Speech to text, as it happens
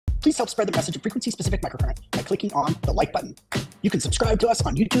Please help spread the message of frequency-specific microcurrent by clicking on the like button. You can subscribe to us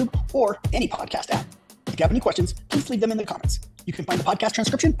on YouTube or any podcast app. If you have any questions, please leave them in the comments. You can find the podcast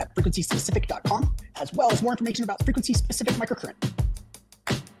transcription at frequencyspecific.com, as well as more information about frequency-specific microcurrent.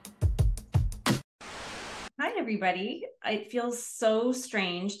 Hi, everybody. It feels so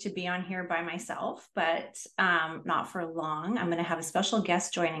strange to be on here by myself, but not for long. I'm going to have a special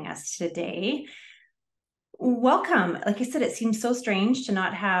guest joining us today. Welcome. Like I said, it seems so strange to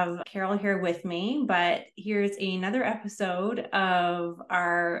not have Carol here with me, but here's another episode of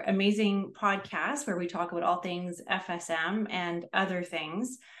our amazing podcast where we talk about all things FSM and other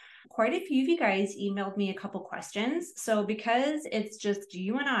things. Quite a few of you guys emailed me a couple questions. So because it's just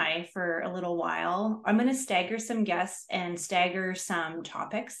you and I for a little while, I'm going to stagger some guests and stagger some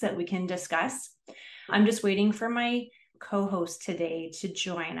topics that we can discuss. I'm just waiting for my co-host today to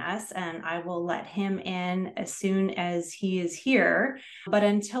join us, and I will let him in as soon as he is here. But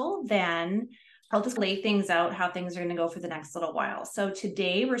until then, I'll just lay things out how things are going to go for the next little while. So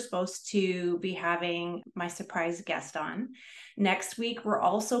today we're supposed to be having my surprise guest on. Next week, we're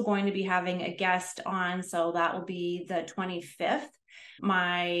also going to be having a guest on. So that will be the 25th.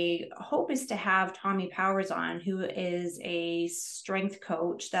 My hope is to have Tommy Powers on, who is a strength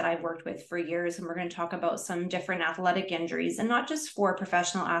coach that I've worked with for years. And we're going to talk about some different athletic injuries, and not just for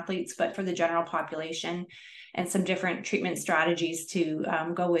professional athletes, but for the general population, and some different treatment strategies to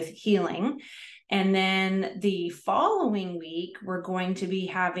go with healing. And then the following week, we're going to be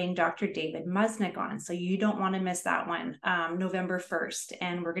having Dr. David Musnick on. So you don't want to miss that one, November 1st.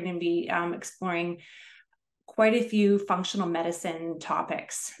 And we're going to be exploring quite a few functional medicine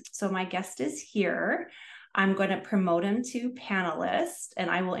topics. So my guest is here. I'm going to promote him to panelist, and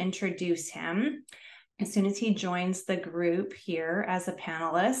I will introduce him as soon as he joins the group here as a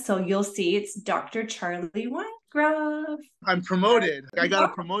panelist. So you'll see it's Dr. Charlie Weingroff. I'm promoted. I got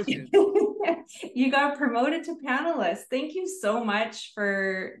a promotion. You got promoted to panelist. Thank you so much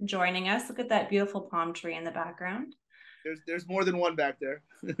for joining us. Look at that beautiful palm tree in the background. There's more than one back there.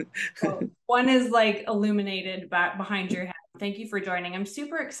 Oh, one is like illuminated back behind your head. Thank you for joining. I'm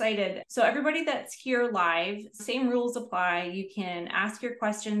super excited. So everybody that's here live, same rules apply. You can ask your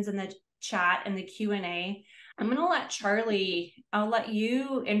questions in the chat and the Q&A. I'm going to let Charlie, I'll let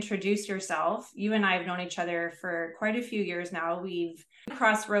you introduce yourself. You and I have known each other for quite a few years now. We've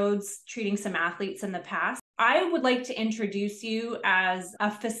crossed roads treating some athletes in the past. I would like to introduce you as a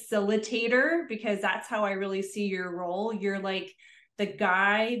facilitator, because that's how I really see your role. You're like the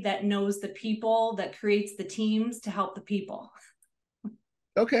guy that knows the people, that creates the teams to help the people.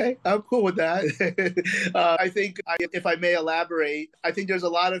 Okay, I'm cool with that. I think if I may elaborate, I think there's a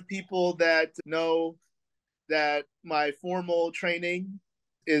lot of people that know that my formal training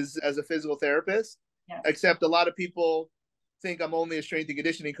is as a physical therapist, yes. Except a lot of people think I'm only a strength and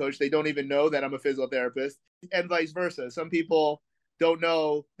conditioning coach. They don't even know that I'm a physical therapist, and vice versa. Some people don't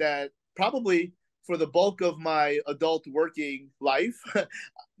know that probably for the bulk of my adult working life,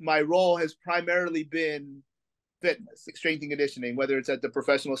 my role has primarily been fitness, strength and conditioning, whether it's at the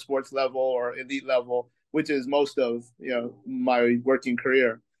professional sports level or elite level, which is most of my working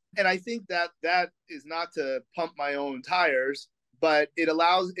career. And I think that is not to pump my own tires, but it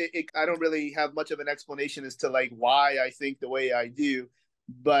allows it. I don't really have much of an explanation as to like why I think the way I do,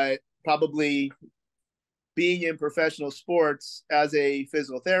 but probably being in professional sports as a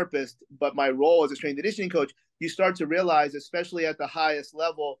physical therapist, but my role as a strength and conditioning coach, you start to realize, especially at the highest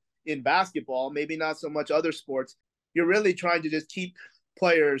level in basketball, maybe not so much other sports, you're really trying to just keep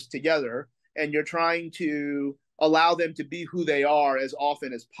players together, and you're trying to allow them to be who they are as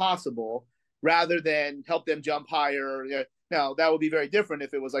often as possible, rather than help them jump higher. Now, that would be very different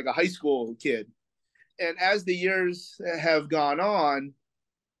if it was like a high school kid. And as the years have gone on,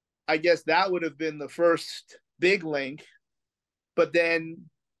 I guess that would have been the first big link. But then,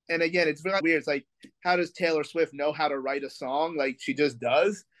 and again, it's very weird. It's like, how does Taylor Swift know how to write a song? Like, she just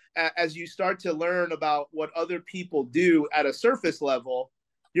does. As you start to learn about what other people do at a surface level,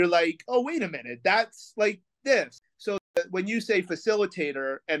 you're like, oh, wait a minute, that's like this. So when you say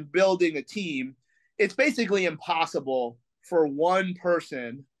facilitator and building a team, it's basically impossible for one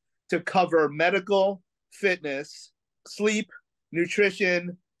person to cover medical, fitness, sleep,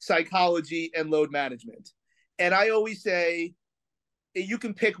 nutrition, psychology, and load management. And I always say, you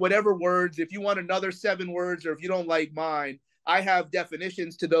can pick whatever words. If you want another 7 words, or if you don't like mine, I have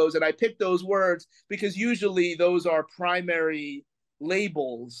definitions to those. And I pick those words because usually those are primary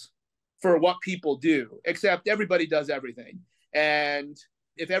labels for what people do, except everybody does everything. And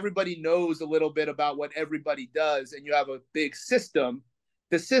if everybody knows a little bit about what everybody does and you have a big system,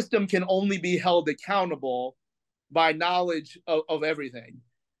 the system can only be held accountable by knowledge of everything.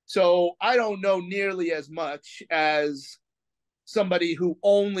 So I don't know nearly as much as somebody who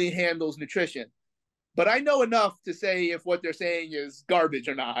only handles nutrition. But I know enough to say if what they're saying is garbage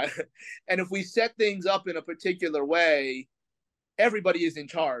or not. And if we set things up in a particular way, everybody is in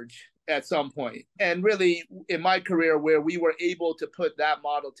charge at some point. And really, in my career, where we were able to put that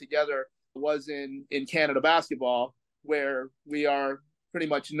model together was in Canada basketball, where we are pretty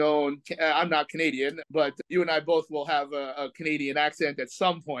much known. I'm not Canadian, but you and I both will have a Canadian accent at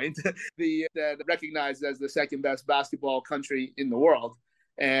some point, that recognized as the second best basketball country in the world.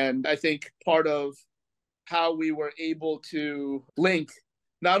 And I think part of how we were able to link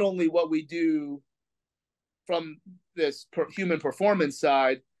not only what we do from this human performance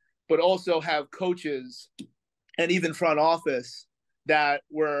side, but also have coaches and even front office that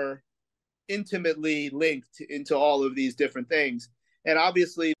were intimately linked into all of these different things. And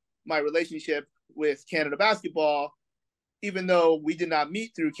obviously, my relationship with Canada basketball, even though we did not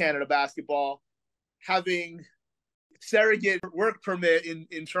meet through Canada basketball, having surrogate work permit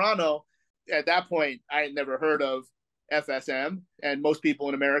in Toronto, at that point, I had never heard of FSM, and most people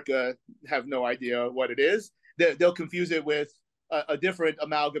in America have no idea what it is. They'll confuse it with a different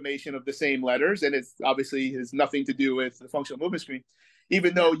amalgamation of the same letters, and it's obviously has nothing to do with the functional movement screen,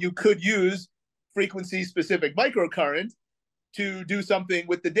 even though you could use frequency-specific microcurrent to do something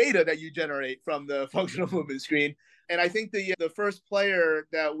with the data that you generate from the functional movement screen. And I think the first player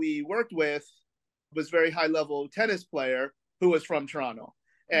that we worked with was a very high-level tennis player who was from Toronto.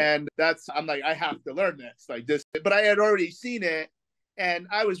 And I'm like, I have to learn this, like this. But I had already seen it, and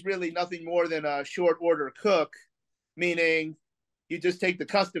I was really nothing more than a short order cook, meaning you just take the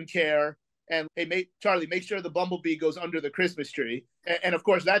custom care and, hey, Charlie, make sure the bumblebee goes under the Christmas tree. And of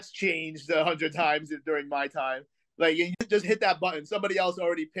course, that's changed 100 times during my time. Like, you just hit that button. Somebody else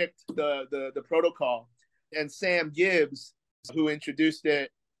already picked the protocol. And Sam Gibbs, who introduced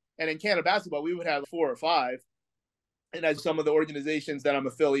it, and in Canada basketball, we would have 4 or 5. And as some of the organizations that I'm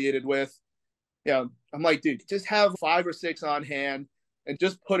affiliated with, I'm like, dude, just have 5 or 6 on hand and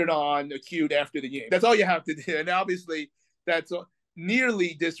just put it on acute after the game. That's all you have to do. And obviously, that's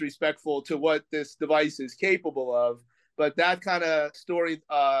nearly disrespectful to what this device is capable of. But that kind of story,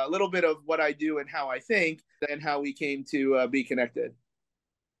 a little bit of what I do and how I think and how we came to be connected.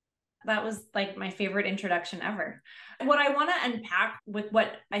 That was like my favorite introduction ever. What I want to unpack with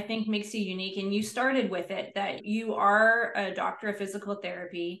what I think makes you unique, and you started with it, that you are a doctor of physical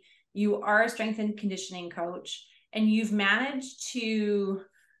therapy, you are a strength and conditioning coach, and you've managed to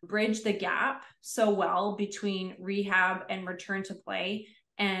bridge the gap so well between rehab and return to play.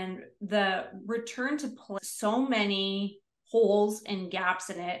 And the return to play, so many holes and gaps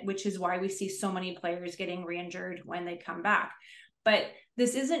in it, which is why we see so many players getting re-injured when they come back. But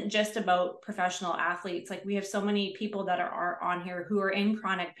this isn't just about professional athletes. Like, we have so many people that are on here who are in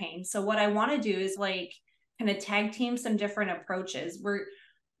chronic pain. So what I want to do is like kind of tag team some different approaches.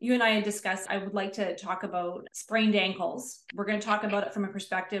 You and I had discussed, I would like to talk about sprained ankles. We're going to talk about it from a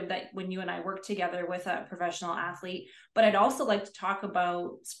perspective that when you and I work together with a professional athlete, but I'd also like to talk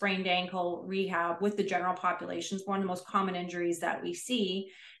about sprained ankle rehab with the general population. It's one of the most common injuries that we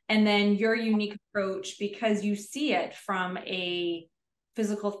see. And then your unique approach, because you see it from a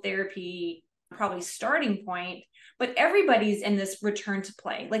physical therapy, probably starting point, but everybody's in this return to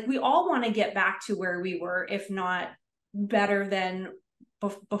play. Like, we all want to get back to where we were, if not better than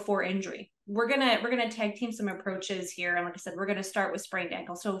before injury. We're gonna tag team some approaches here, and like I said, we're gonna start with sprained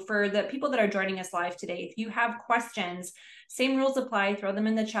ankle. So for the people that are joining us live today, if you have questions, same rules apply. Throw them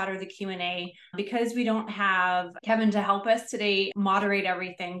in the chat or the Q&A. Because we don't have Kevin to help us today moderate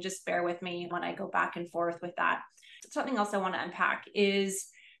everything, just bear with me when I go back and forth with that. Something else I want to unpack is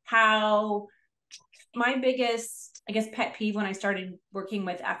how my biggest, I guess, pet peeve when I started working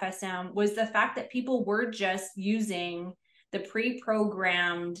with FSM was the fact that people were just using the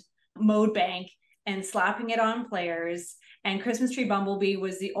pre-programmed mode bank and slapping it on players, and Christmas Tree Bumblebee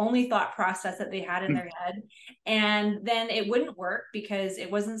was the only thought process that they had in their head. And then it wouldn't work because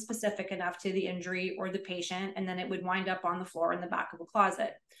it wasn't specific enough to the injury or the patient, and then it would wind up on the floor in the back of a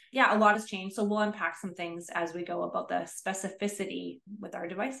closet. Yeah, a lot has changed. So we'll unpack some things as we go about the specificity with our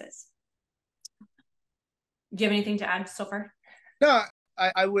devices. Do you have anything to add so far? No,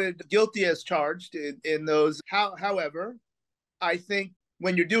 I would guilty as charged in those. However, I think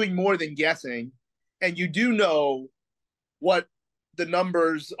when you're doing more than guessing, and you do know what the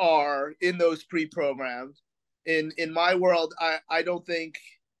numbers are in those pre-programmed, in my world, I don't think,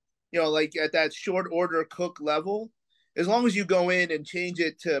 like at that short order cook level, as long as you go in and change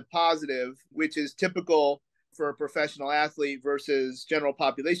it to positive, which is typical for a professional athlete versus general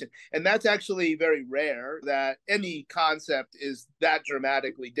population. And that's actually very rare that any concept is that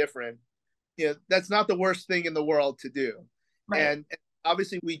dramatically different. That's not the worst thing in the world to do. Right. And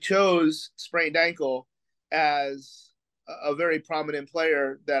obviously we chose sprained ankle as a very prominent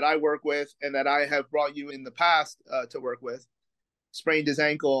player that I work with and that I have brought you in the past to work with. Sprained his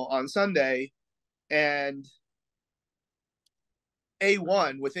ankle on Sunday, and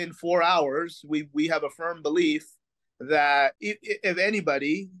A1, within 4 hours, we have a firm belief that if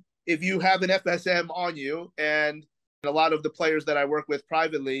anybody, if you have an FSM on you, and a lot of the players that I work with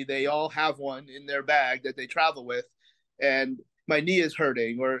privately, they all have one in their bag that they travel with, and my knee is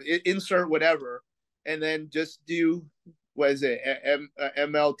hurting, or insert whatever, and then just do, what is it,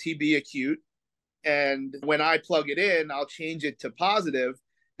 MLTB acute. And when I plug it in, I'll change it to positive.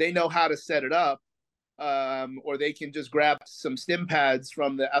 They know how to set it up. Or they can just grab some stim pads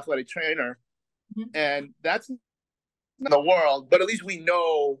from the athletic trainer. Mm-hmm. And that's not the world, but at least we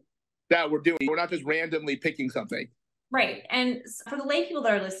know that we're not just randomly picking something. Right. And for the lay people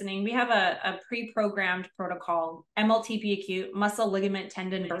that are listening, we have a pre-programmed protocol, MLTP acute, muscle, ligament,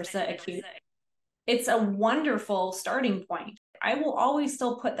 tendon, bursa acute. It's a wonderful starting point. I will always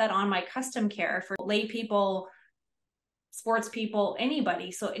still put that on my custom care for lay people, sports people,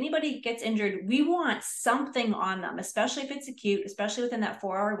 anybody. So anybody gets injured, we want something on them, especially if it's acute, especially within that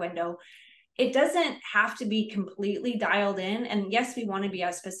 4-hour window. It doesn't have to be completely dialed in. And yes, we want to be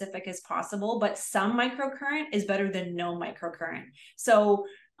as specific as possible, but some microcurrent is better than no microcurrent. So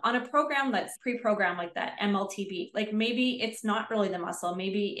on a program that's pre-programmed like that, MLTB, like maybe it's not really the muscle,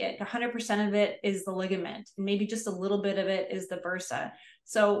 maybe 100% of it is the ligament, and maybe just a little bit of it is the bursa.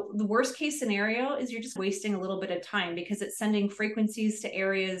 So the worst case scenario is you're just wasting a little bit of time because it's sending frequencies to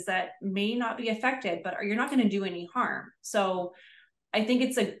areas that may not be affected, but you're not going to do any harm. So I think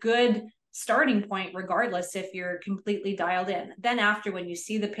it's a good starting point, regardless if you're completely dialed in. Then after, when you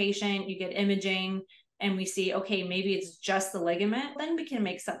see the patient, you get imaging and we see, okay, maybe it's just the ligament, then we can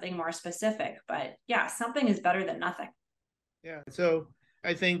make something more specific. But yeah, something is better than nothing. Yeah. So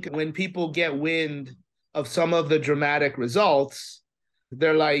I think when people get wind of some of the dramatic results,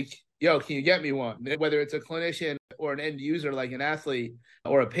 they're like, yo, can you get me one? Whether it's a clinician or an end user, like an athlete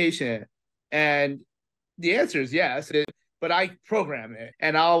or a patient. And the answer is yes, but I program it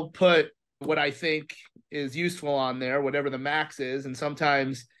and I'll put what I think is useful on there, whatever the max is. And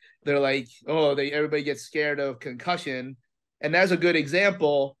sometimes they're like, oh, everybody gets scared of concussion. And that's a good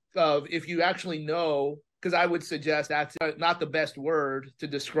example of if you actually know, because I would suggest that's not the best word to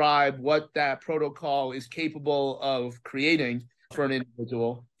describe what that protocol is capable of creating for an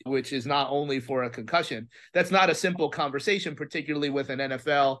individual, which is not only for a concussion. That's not a simple conversation, particularly with an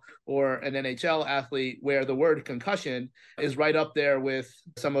NFL or an NHL athlete, where the word concussion is right up there with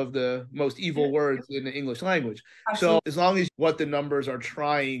some of the most evil words in the English language. Absolutely. So as long as what the numbers are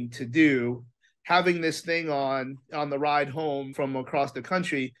trying to do, having this thing on the ride home from across the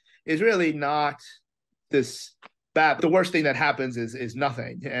country is really not this bad. The worst thing that happens is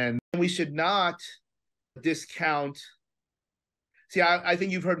nothing. And we should not discount. See, I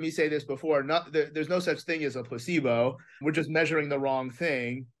think you've heard me say this before. There's no such thing as a placebo. We're just measuring the wrong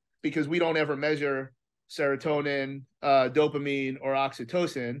thing because we don't ever measure serotonin, dopamine, or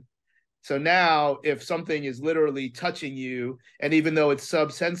oxytocin. So now if something is literally touching you, and even though it's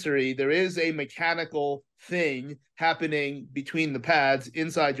subsensory, there is a mechanical thing happening between the pads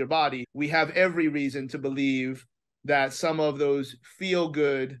inside your body, we have every reason to believe that some of those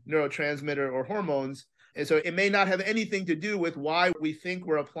feel-good neurotransmitter or hormones. And so it may not have anything to do with why we think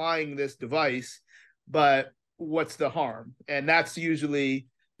we're applying this device, but what's the harm? And that's usually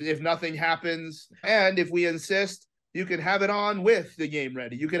if nothing happens. And if we insist, you can have it on with the Game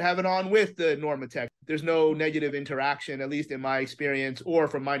Ready. You can have it on with the Normatec. There's no negative interaction, at least in my experience or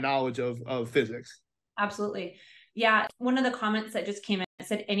from my knowledge of physics. Absolutely. Yeah. One of the comments that just came in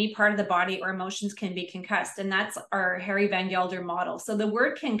said any part of the body or emotions can be concussed. And that's our Harry Van Gelder model. So the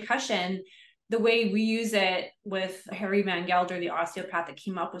word concussion, the way we use it with Harry Van Gelder, the osteopath that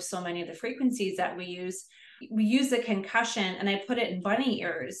came up with so many of the frequencies that we use the concussion, and I put it in bunny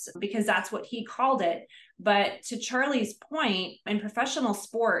ears because that's what he called it. But to Charlie's point, in professional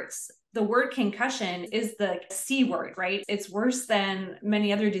sports, the word concussion is the C word, right? It's worse than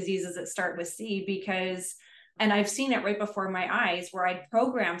many other diseases that start with C because, and I've seen it right before my eyes where I'd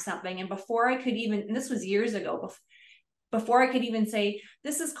program something and before I could even, and this was years ago, before I could even say,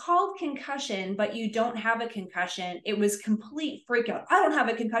 this is called concussion, but you don't have a concussion, it was complete freak out. I don't have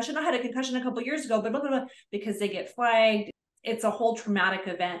a concussion. I had a concussion a couple of years ago, but blah, blah, blah, because they get flagged. It's a whole traumatic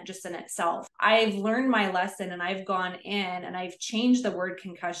event just in itself. I've learned my lesson and I've gone in and I've changed the word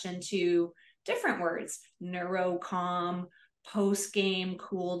concussion to different words, neurocalm, post-game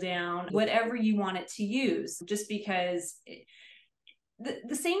cool down, whatever you want it to use, just because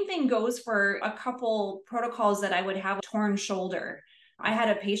the same thing goes for a couple protocols that I would have. Torn shoulder. I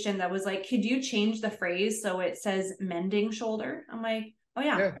had a patient that was like, could you change the phrase so it says mending shoulder? I'm like, oh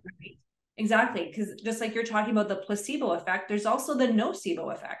yeah. Right. Exactly. Because just like you're talking about the placebo effect, there's also the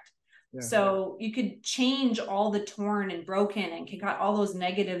nocebo effect. Yeah. So you could change all the torn and broken and kick out all those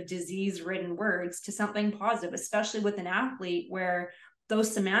negative disease-ridden words to something positive, especially with an athlete where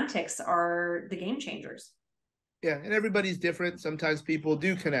those semantics are the game changers. Yeah, and everybody's different. Sometimes people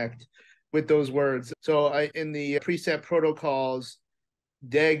do connect with those words. So in the preset protocols,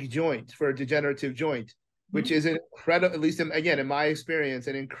 DEG joint for a degenerative joint, which is an incredible, at least again, in my experience,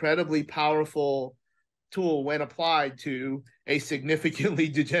 an incredibly powerful tool when applied to a significantly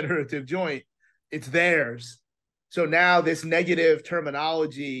degenerative joint. It's theirs. So now this negative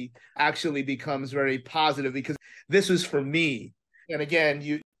terminology actually becomes very positive because this was for me. And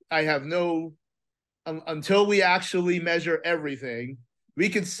again, I have no, until we actually measure everything, we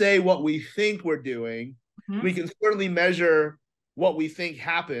can say what we think we're doing. We can certainly measure what we think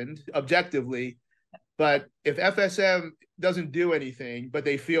happened objectively. But if FSM doesn't do anything, but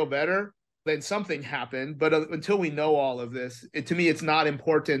they feel better, then something happened. But until we know all of this, to me, it's not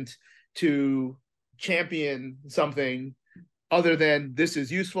important to champion something other than this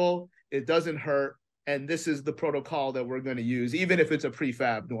is useful, it doesn't hurt, and this is the protocol that we're going to use, even if it's a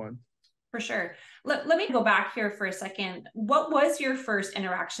prefabbed one. For sure. Let me go back here for a second. What was your first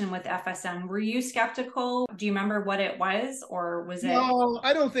interaction with FSM? Were you skeptical? Do you remember what it was, or was it? No,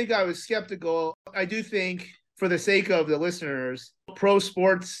 I don't think I was skeptical. I do think, for the sake of the listeners, pro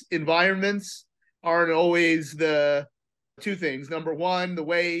sports environments aren't always the two things. Number one, the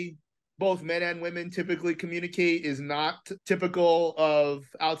way both men and women typically communicate is not typical of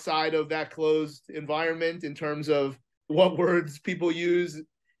outside of that closed environment in terms of what words people use.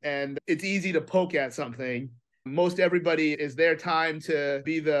 And it's easy to poke at something. Most everybody is their time to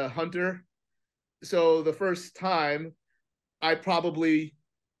be the hunter. So the first time, I probably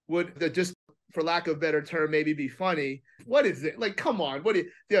would just, for lack of a better term, maybe be funny. What is it? Like, come on. What are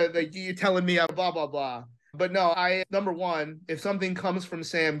you, like, you're telling me I'm blah, blah, blah. But no, number one, if something comes from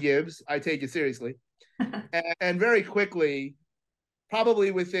Sam Gibbs, I take it seriously. and very quickly,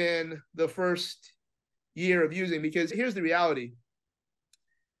 probably within the first year of using, because here's the reality.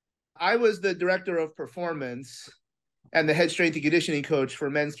 I was the director of performance and the head strength and conditioning coach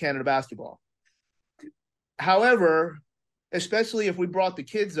for men's Canada basketball. However, especially if we brought the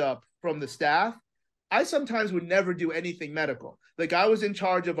kids up from the staff, I sometimes would never do anything medical. Like, I was in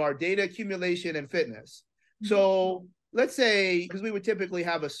charge of our data accumulation and fitness. So let's say, because we would typically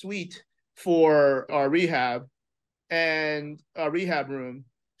have a suite for our rehab and our rehab room.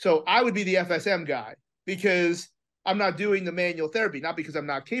 So I would be the FSM guy because I'm not doing the manual therapy, not because I'm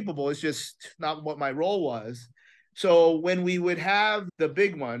not capable. It's just not what my role was. So when we would have the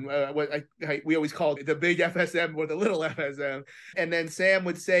big one, we always called it the big FSM or the little FSM, and then Sam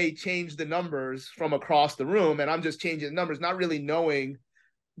would say, change the numbers from across the room, and I'm just changing the numbers, not really knowing,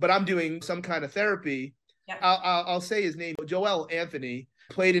 but I'm doing some kind of therapy. Yeah. I'll say his name, Joel Anthony,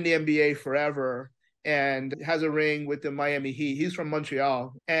 played in the NBA forever and has a ring with the Miami Heat. He's from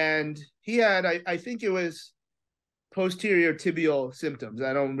Montreal, and he had, I think it was posterior tibial symptoms.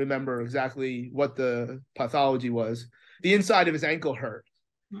 I don't remember exactly what the pathology was. The inside of his ankle hurt.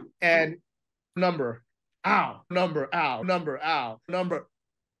 And number, ow, number, ow, number, ow, number.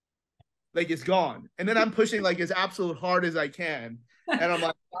 Like, it's gone. And then I'm pushing like as absolute hard as I can. And I'm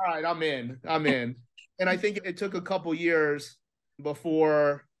like, all right, I'm in. And I think it took a couple years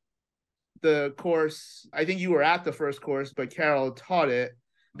before the course. I think you were at the first course, but Carol taught it.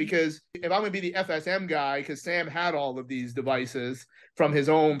 Because if I'm going to be the FSM guy, because Sam had all of these devices from his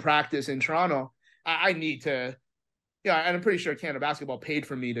own practice in Toronto, I need to, and I'm pretty sure Canada Basketball paid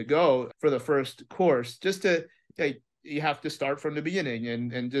for me to go for the first course, just to, you have to start from the beginning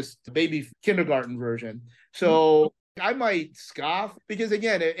and just the baby kindergarten version. So I might scoff because,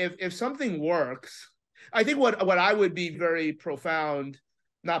 again, if something works, I think what I would be very profound.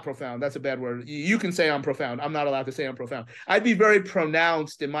 Not profound, that's a bad word. You can say I'm profound. I'm not allowed to say I'm profound. I'd be very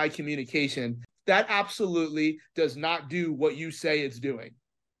pronounced in my communication. That absolutely does not do what you say it's doing.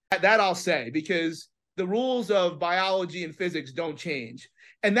 That I'll say, because the rules of biology and physics don't change.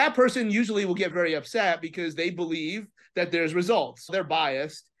 And that person usually will get very upset because they believe that there's results. They're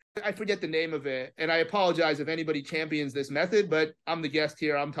biased. I forget the name of it, and I apologize if anybody champions this method, but I'm the guest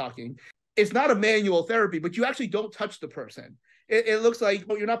here, I'm talking. It's not a manual therapy, but you actually don't touch the person. It looks like,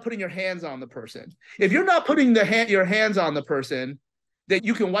 you're not putting your hands on the person. If you're not putting your hands on the person, that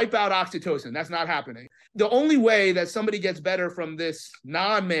you can wipe out oxytocin. That's not happening. The only way that somebody gets better from this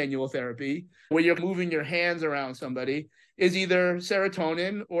non-manual therapy, where you're moving your hands around somebody, is either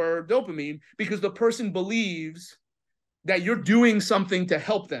serotonin or dopamine, because the person believes that you're doing something to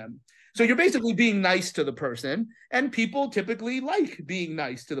help them. So you're basically being nice to the person, and people typically like being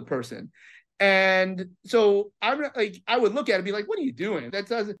nice to the person. And so I would look at it and be like, what are you doing? That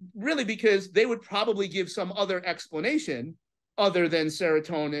doesn't really, because they would probably give some other explanation other than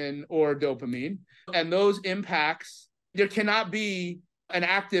serotonin or dopamine. And those impacts, there cannot be an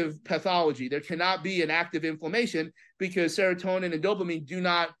active pathology. There cannot be an active inflammation, because serotonin and dopamine do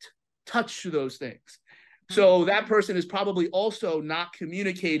not touch those things. So that person is probably also not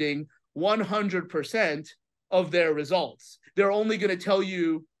communicating 100% of their results. They're only going to tell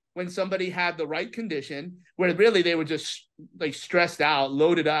you when somebody had the right condition, where really they were just like stressed out,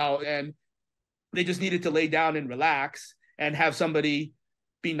 loaded out, and they just needed to lay down and relax and have somebody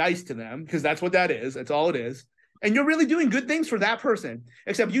be nice to them, because that's what that is. That's all it is. And you're really doing good things for that person,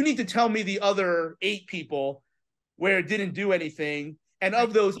 except you need to tell me the other 8 people where it didn't do anything. And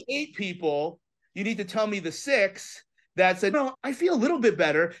of those 8 people, you need to tell me the 6 that said, no, I feel a little bit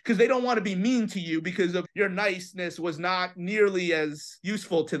better, because they don't want to be mean to you because of your niceness was not nearly as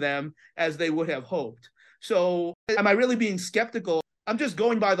useful to them as they would have hoped. So am I really being skeptical? I'm just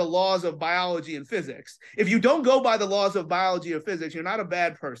going by the laws of biology and physics. If you don't go by the laws of biology or physics, you're not a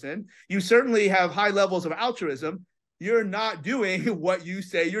bad person. You certainly have high levels of altruism. You're not doing what you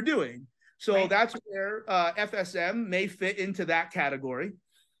say you're doing. So right. That's where FSM may fit into that category.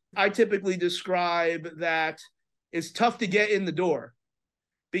 I typically describe that it's tough to get in the door,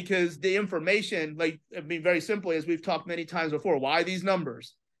 because the information, very simply, as we've talked many times before, why these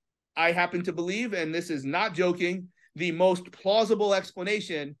numbers? I happen to believe, and this is not joking, the most plausible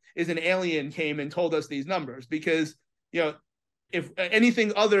explanation is an alien came and told us these numbers, because, if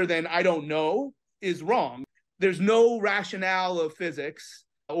anything other than I don't know is wrong, there's no rationale of physics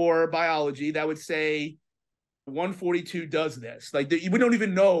or biology that would say 142 does this. We don't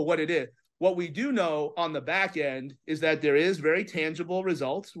even know what it is. What we do know on the back end is that there is very tangible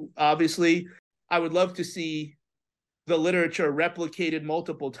results. Obviously, I would love to see the literature replicated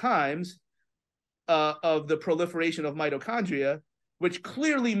multiple times of the proliferation of mitochondria, which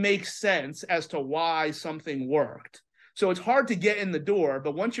clearly makes sense as to why something worked. So it's hard to get in the door,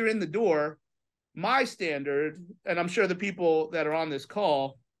 but once you're in the door, my standard, and I'm sure the people that are on this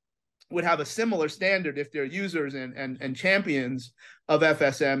call would have a similar standard if they're users and champions of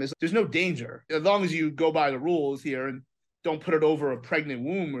FSM, is there's no danger. As long as you go by the rules here and don't put it over a pregnant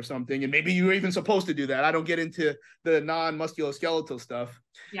womb or something, and maybe you're even supposed to do that. I don't get into the non-musculoskeletal stuff.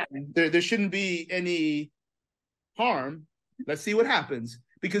 Yeah. There shouldn't be any harm. Let's see what happens,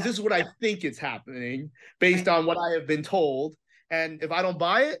 because this is what I think is happening based on what I have been told. And if I don't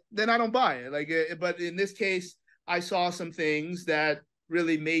buy it, then I don't buy it. But in this case, I saw some things that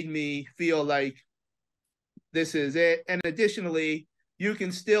really made me feel like this is it. And additionally, you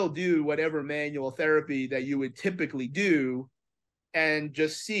can still do whatever manual therapy that you would typically do and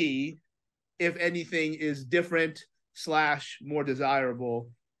just see if anything is different / more desirable,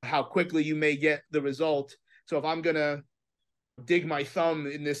 how quickly you may get the result. So if I'm going to dig my thumb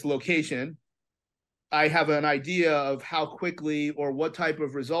in this location, I have an idea of how quickly or what type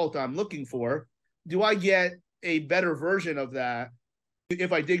of result I'm looking for. Do I get a better version of that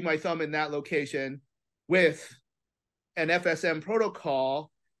if I dig my thumb in that location with an FSM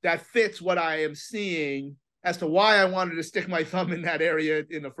protocol that fits what I am seeing as to why I wanted to stick my thumb in that area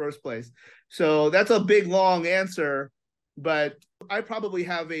in the first place? So that's a big, long answer, but I probably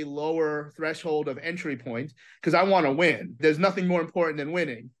have a lower threshold of entry point because I want to win. There's nothing more important than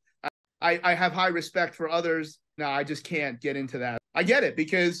winning. I have high respect for others. No, I just can't get into that. I get it,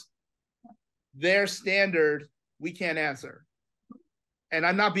 because their standard, we can't answer. And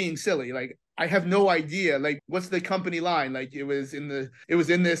I'm not being silly. I have no idea. What's the company line? It was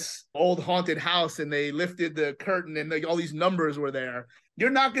in this old haunted house, and they lifted the curtain, and all these numbers were there.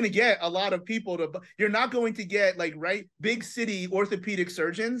 You're not going to get a lot of people you're not going to get big city orthopedic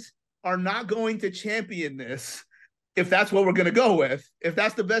surgeons are not going to champion this. If that's what we're going to go with. If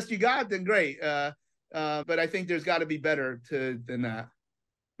that's the best you got, then great. But I think there's got to be better than that.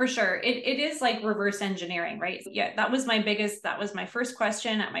 For sure. It is like reverse engineering, right? Yeah, that was my first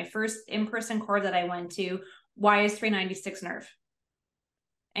question at my first in-person core that I went to. Why is 396 nerve?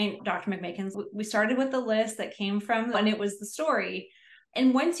 And Dr. McMakin's, we started with the list that came from when it was the story.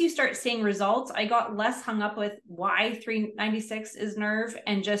 And once you start seeing results, I got less hung up with why 396 is nerve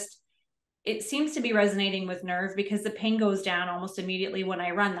and just it seems to be resonating with nerve because the pain goes down almost immediately when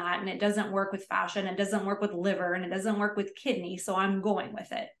I run that, and it doesn't work with fascia, and it doesn't work with liver, and it doesn't work with kidney. So I'm going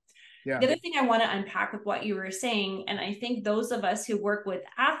with it. Yeah. The other thing I want to unpack with what you were saying, and I think those of us who work with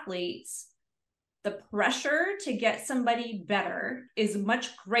athletes, the pressure to get somebody better is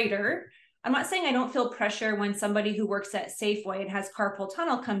much greater. I'm not saying I don't feel pressure when somebody who works at Safeway and has carpal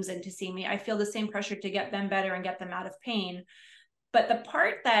tunnel comes in to see me. I feel the same pressure to get them better and get them out of pain. But the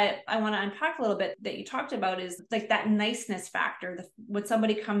part that I want to unpack a little bit that you talked about is like that niceness factor. When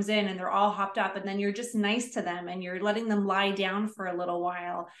somebody comes in and they're all hopped up, and then you're just nice to them and you're letting them lie down for a little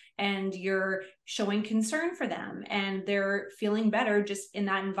while, and you're showing concern for them and they're feeling better just in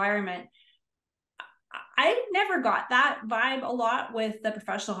that environment. I never got that vibe a lot with the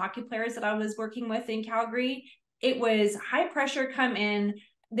professional hockey players that I was working with in Calgary. It was high pressure, come in.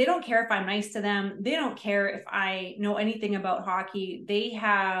 They don't care if I'm nice to them. They don't care if I know anything about hockey. They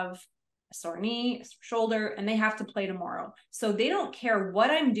have a sore knee, a sore shoulder, and they have to play tomorrow. So they don't care what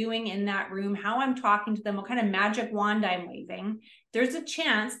I'm doing in that room, how I'm talking to them, what kind of magic wand I'm waving. There's a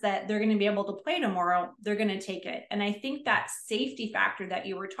chance that they're going to be able to play tomorrow. They're going to take it. And I think that safety factor that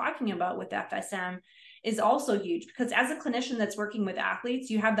you were talking about with FSM is also huge, because as a clinician that's working with athletes,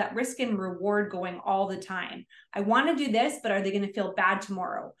 you have that risk and reward going all the time. I want to do this, but are they going to feel bad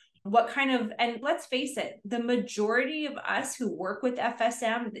tomorrow? What kind of, and let's face it, the majority of us who work with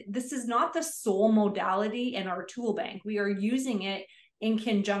FSM, this is not the sole modality in our tool bank. We are using it in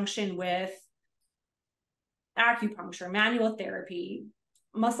conjunction with acupuncture, manual therapy,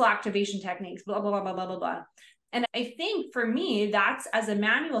 muscle activation techniques, blah, blah, blah, blah, blah, blah, blah. And I think for me, that's, as a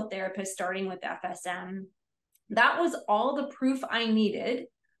manual therapist starting with FSM, that was all the proof I needed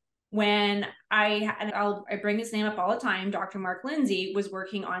when I bring his name up all the time. Dr. Mark Lindsay was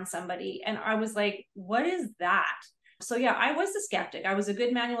working on somebody, and I was like, what is that? So yeah, I was a skeptic. I was a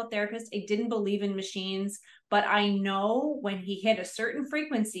good manual therapist. I didn't believe in machines, but I know when he hit a certain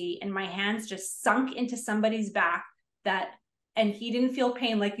frequency and my hands just sunk into somebody's back and he didn't feel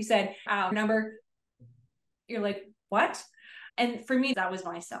pain, like you said, you're like, what? And for me, that was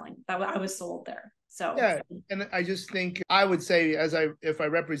my selling. I was sold there. So yeah, and I just think I would say, if I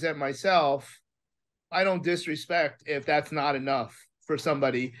represent myself, I don't disrespect if that's not enough for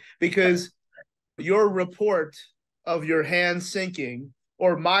somebody, because your report of your hands sinking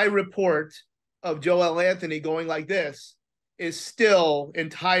or my report of Joel Anthony going like this is still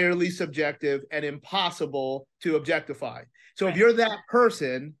entirely subjective and impossible to objectify. So if you're that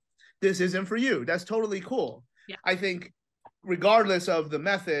person, this isn't for you. That's totally cool. Yeah. I think regardless of the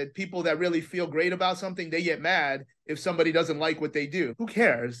method, people that really feel great about something, they get mad if somebody doesn't like what they do. Who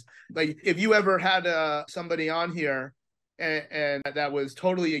cares? Like, if you ever had somebody on here and that was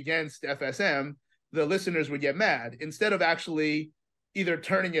totally against FSM, the listeners would get mad instead of actually either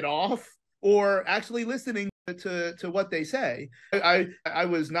turning it off or actually listening to what they say. I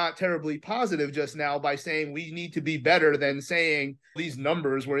was not terribly positive just now by saying we need to be better than saying these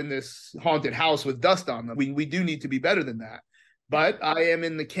numbers were in this haunted house with dust on them. We do need to be better than that. But I am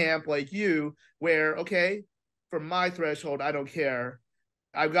in the camp like you where, okay, for my threshold, I don't care.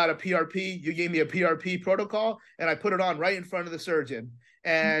 I've got a PRP. You gave me a PRP protocol and I put it on right in front of the surgeon.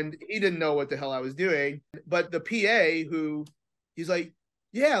 And he didn't know what the hell I was doing. But the PA he's like,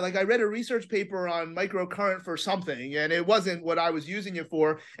 yeah, like I read a research paper on microcurrent for something, and it wasn't what I was using it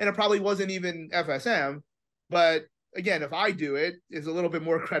for, and it probably wasn't even FSM. But again, if I do it, it's a little bit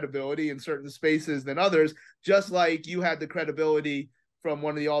more credibility in certain spaces than others, just like you had the credibility from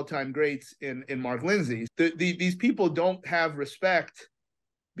one of the all-time greats in Mark Lindsay. These people don't have respect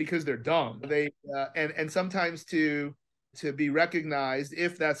because they're dumb. And sometimes to be recognized,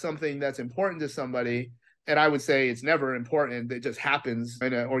 if that's something that's important to somebody, and I would say it's never important, it just happens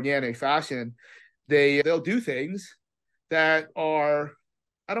in an organic fashion, they'll do things that are,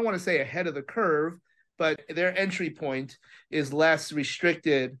 I don't want to say ahead of the curve, but their entry point is less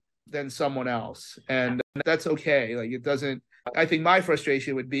restricted than someone else. And that's okay. Like, it doesn't, I think my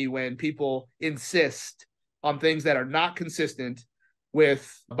frustration would be when people insist on things that are not consistent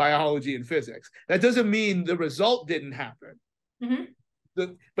with biology and physics. That doesn't mean the result didn't happen. Mm-hmm.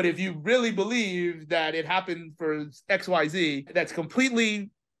 But if you really believe that it happened for XYZ, that's completely,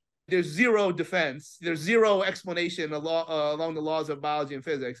 there's zero defense, there's zero explanation along the laws of biology and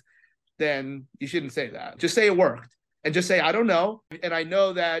physics, then you shouldn't say that. Just say it worked. And just say, I don't know. And I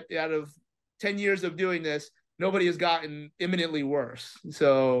know that out of 10 years of doing this, nobody has gotten imminently worse.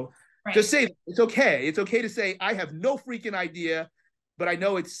 So just say that. It's okay. It's okay to say, I have no freaking idea, but I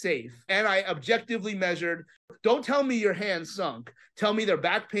know it's safe. And I objectively measured. Don't tell me your hands sunk. Tell me their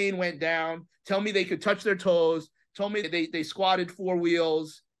back pain went down. Tell me they could touch their toes. Tell me they squatted 4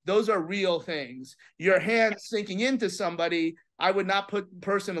 wheels those are real things. Your hand sinking into somebody, I would not put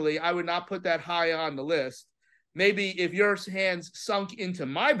that high on the list. Maybe if your hands sunk into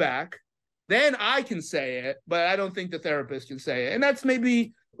my back, then I can say it, but I don't think the therapist can say it. And that's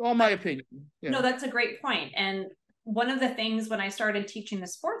maybe all my opinion. Yeah. No, that's a great point. And one of the things when I started teaching the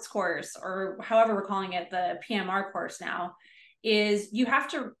sports course, or however we're calling it, the PMR course now, is you have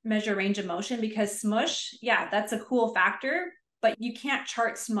to measure range of motion, because smush, yeah, that's a cool factor, but you can't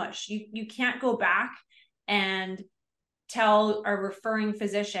chart smush. You can't go back and tell a referring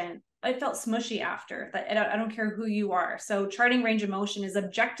physician, I felt smushy after that. I don't care who you are. So charting range of motion is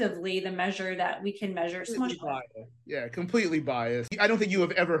objectively the measure that we can measure smush. Yeah, completely biased. I don't think you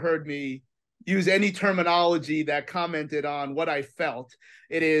have ever heard me use any terminology that commented on what I felt.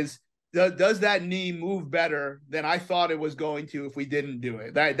 It is, does that knee move better than I thought it was going to if we didn't do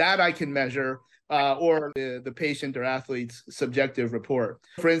it? That I can measure, or the patient or athlete's subjective report.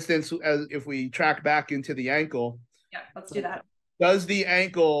 For instance, if we track back into the ankle. Yeah, let's do that. Does the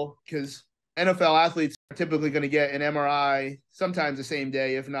ankle, because NFL athletes are typically going to get an MRI sometimes the same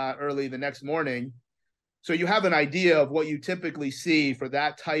day, if not early the next morning. So you have an idea of what you typically see for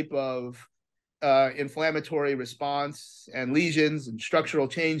that type of inflammatory response and lesions and structural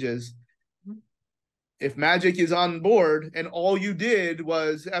changes. Mm-hmm. If Magic is on board and all you did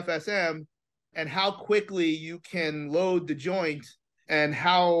was FSM, and how quickly you can load the joint and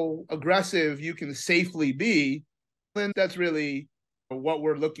how aggressive you can safely be, then that's really what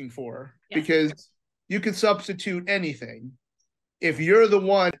we're looking for. Yes. Because you can substitute anything. If you're the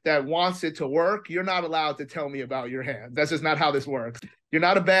one that wants it to work, you're not allowed to tell me about your hand. That's just not how this works. You're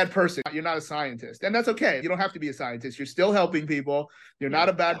not a bad person. You're not a scientist. And that's okay. You don't have to be a scientist. You're still helping people. You're not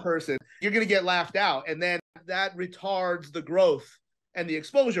a bad person. You're going to get laughed out. And then that retards the growth and the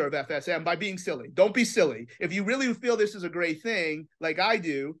exposure of FSM by being silly. Don't be silly. If you really feel this is a great thing, like I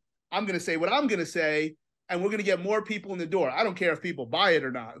do, I'm going to say what I'm going to say, and we're going to get more people in the door. I don't care if people buy it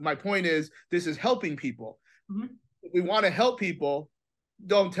or not. My point is, this is helping people. Mm-hmm. If we want to help people,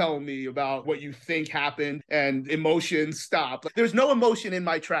 don't tell me about what you think happened and emotions. Stop. There's no emotion in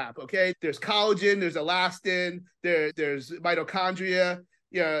my trap, okay? There's collagen, there's elastin, there's mitochondria.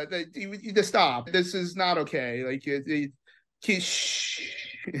 Yeah, you just stop. This is not okay. Like, shh.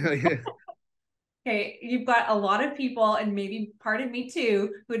 Okay, you've got a lot of people, and maybe part of me too,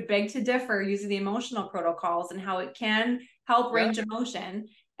 who would beg to differ using the emotional protocols and how it can help range of motion.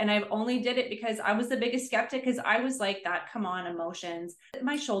 And I've only did it because I was the biggest skeptic, because I was like, that, come on, emotions.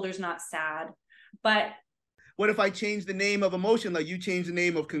 My shoulder's not sad. But what if I changed the name of emotion, like you changed the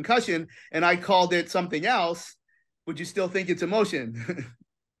name of concussion, and I called it something else? Would you still think it's emotion?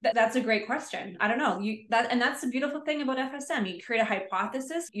 That's a great question. I don't know. That's the beautiful thing about FSM. You create a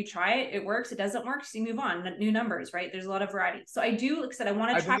hypothesis, you try it, it works, it doesn't work, so you move on. New numbers, right? There's a lot of variety. So I do, like I said, I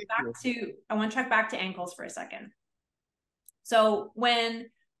want to track back to ankles for a second. So when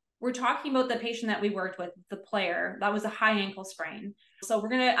we're talking about the patient that we worked with, the player, that was a high ankle sprain. So we're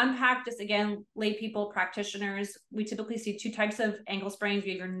going to unpack this again, lay people, practitioners. We typically see two types of ankle sprains.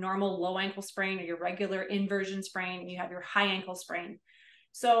 You have your normal low ankle sprain, or your regular inversion sprain, and you have your high ankle sprain.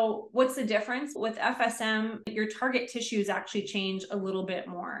 So what's the difference? With FSM, your target tissues actually change a little bit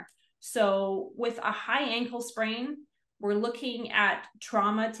more. So with a high ankle sprain, we're looking at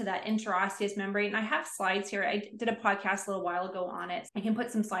trauma to that interosseous membrane. And I have slides here. I did a podcast a little while ago on it. I can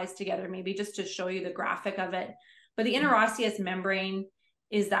put some slides together maybe just to show you the graphic of it. But the interosseous membrane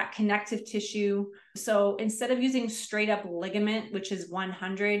is that connective tissue. So instead of using straight up ligament, which is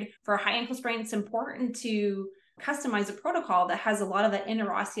 100, for a high ankle sprain, it's important to customize a protocol that has a lot of the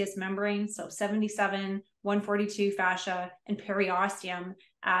interosseous membrane, so 77, 142 fascia, and periosteum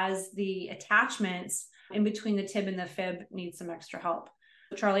as the attachments in between the tib and the fib need some extra help.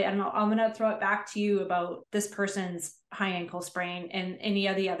 Charlie, I'm going to throw it back to you about this person's high ankle sprain and any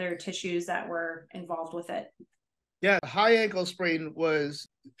of the other tissues that were involved with it. Yeah, high ankle sprain was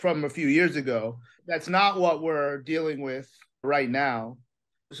from a few years ago. That's not what we're dealing with right now.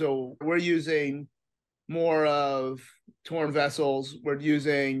 So we're using more of torn vessels. We're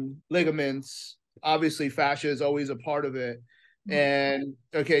using ligaments. Obviously, fascia is always a part of it. Mm-hmm. And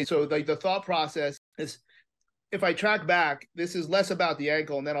okay, so like the thought process is, if I track back, this is less about the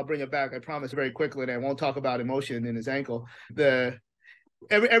ankle, and then I'll bring it back, I promise, very quickly, and I won't talk about emotion in his ankle.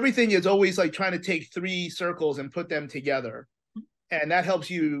 Everything is always like trying to take three circles and put them together. And that helps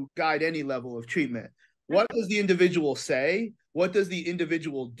you guide any level of treatment. What does the individual say? What does the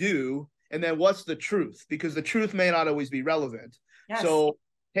individual do? And then what's the truth? Because the truth may not always be relevant. Yes. So,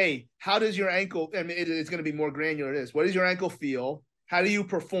 hey, how does your ankle, I mean, it's going to be more granular than this. What does your ankle feel? How do you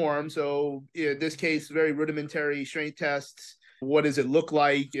perform? So in this case, very rudimentary strength tests. What does it look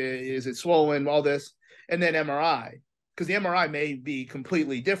like? Is it swollen? All this. And then MRI, because the MRI may be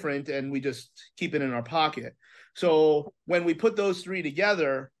completely different and we just keep it in our pocket. So when we put those three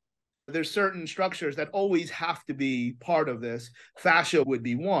together, there's certain structures that always have to be part of this. Fascia would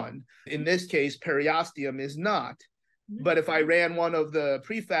be one. In this case, periosteum is not. But if I ran one of the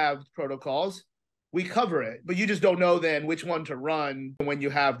prefab protocols, we cover it. But you just don't know then which one to run when you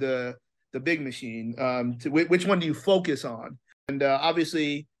have the big machine. Which one do you focus on? And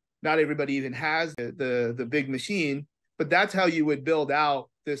obviously, not everybody even has the big machine, but that's how you would build out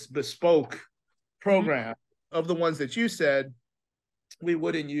this bespoke program. Of the ones that you said, we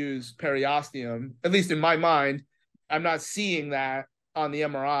wouldn't use periosteum, at least in my mind. I'm not seeing that on the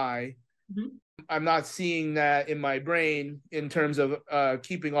MRI. I'm not seeing that in my brain in terms of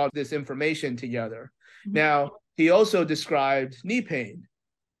keeping all this information together. Now, he also described knee pain.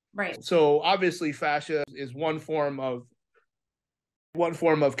 Right. So obviously fascia is one form of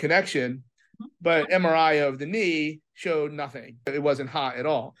connection, but MRI of the knee showed nothing. It wasn't hot at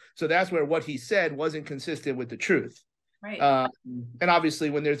all. So that's where what he said wasn't consistent with the truth. Right. And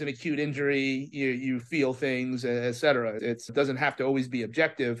obviously when there's an acute injury, you feel things, et cetera. It doesn't have to always be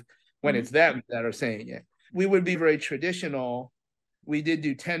objective when it's them that are saying it. We would be very traditional. We did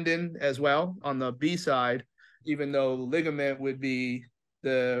do tendon as well on the B side, even though ligament would be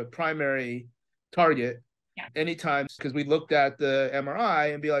the primary target. Anytime, because we looked at the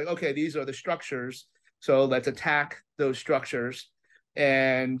MRI and be like, okay, these are the structures. So let's attack those structures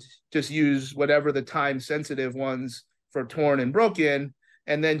and just use whatever the time sensitive ones for torn and broken,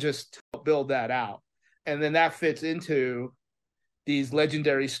 and then just build that out. And then that fits into these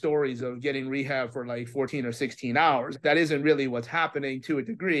legendary stories of getting rehab for like 14 or 16 hours. That isn't really what's happening to a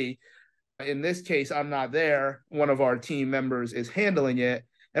degree. In this case, I'm not there. One of our team members is handling it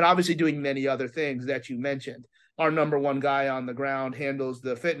and obviously doing many other things that you mentioned. Our number one guy on the ground handles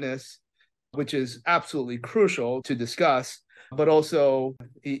the fitness, which is absolutely crucial to discuss, but also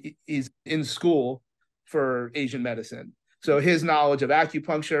he's in school for Asian medicine. So his knowledge of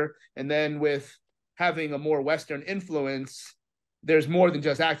acupuncture, and then with having a more Western influence, there's more than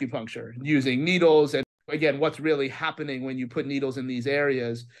just acupuncture, using needles. And again, what's really happening when you put needles in these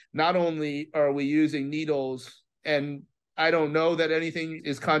areas? Not only are we using needles, and I don't know that anything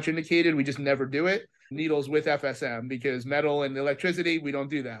is contraindicated, we just never do it, needles with FSM, because metal and electricity, we don't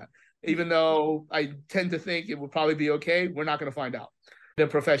do that. Even though I tend to think it would probably be okay, we're not going to find out. The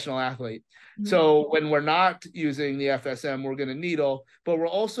professional athlete. So when we're not using the FSM, we're going to needle, but we're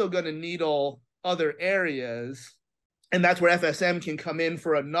also going to needle other areas. And that's where FSM can come in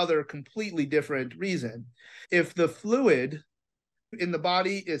for another completely different reason. If the fluid in the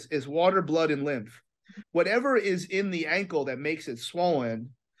body is water, blood, and lymph, whatever is in the ankle that makes it swollen,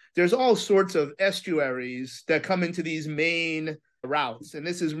 there's all sorts of estuaries that come into these main routes. And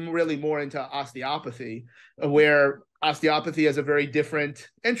this is really more into osteopathy, where osteopathy has a very different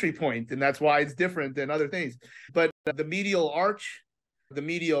entry point, and that's why it's different than other things. But the medial arch, the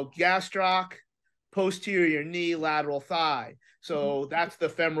medial gastroc, posterior knee, lateral thigh. So that's the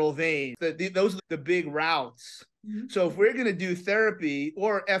femoral vein. Those are the big routes. So if we're going to do therapy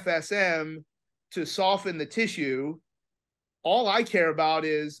or FSM to soften the tissue, all I care about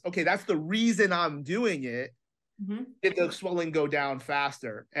is, okay, that's the reason I'm doing it. Get the swelling go down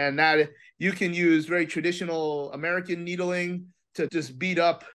faster. And that you can use very traditional American needling to just beat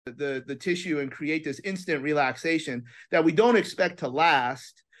up the tissue and create this instant relaxation that we don't expect to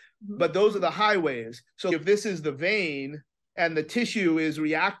last. But those are the highways. So if this is the vein and the tissue is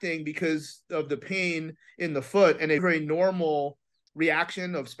reacting because of the pain in the foot and a very normal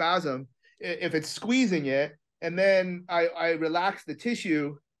reaction of spasm, if it's squeezing it and then I relax the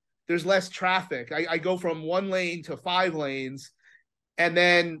tissue, there's less traffic. I go from 1 lane to 5 lanes, and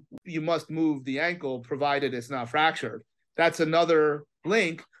then you must move the ankle provided it's not fractured. That's another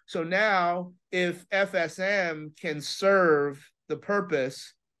link. So now if FSM can serve the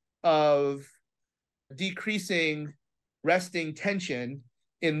purpose of decreasing resting tension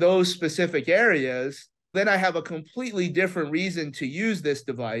in those specific areas, then I have a completely different reason to use this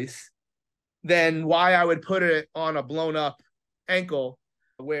device than why I would put it on a blown up ankle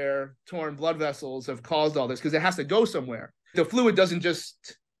where torn blood vessels have caused all this, because it has to go somewhere. The fluid doesn't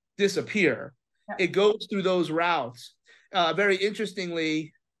just disappear. It goes through those routes. Very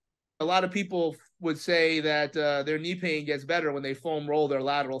interestingly, a lot of people would say that their knee pain gets better when they foam roll their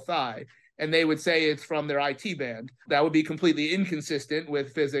lateral thigh. And they would say it's from their IT band. That would be completely inconsistent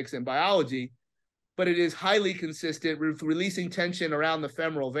with physics and biology, but it is highly consistent with releasing tension around the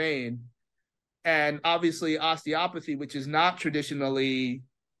femoral vein. And obviously osteopathy, which is not traditionally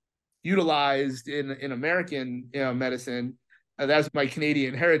utilized in American medicine, That's my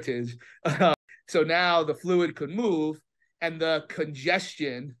Canadian heritage. So now the fluid could move and the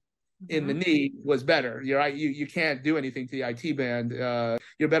congestion in the knee was better. You're right. You can't do anything to the IT band.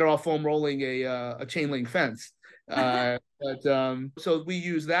 You're better off foam rolling a chain link fence. So we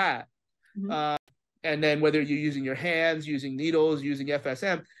use that. And then whether you're using your hands, using needles, using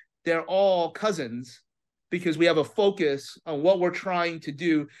FSM, they're all cousins because we have a focus on what we're trying to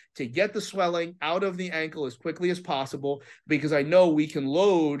do to get the swelling out of the ankle as quickly as possible, because I know we can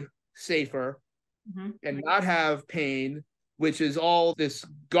load safer and not have pain, which is all this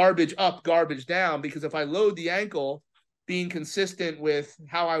garbage up, garbage down. Because if I load the ankle, being consistent with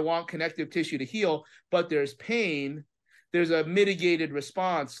how I want connective tissue to heal, but there's pain, there's a mitigated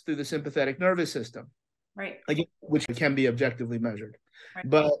response through the sympathetic nervous system, right? Again, which can be objectively measured. Right.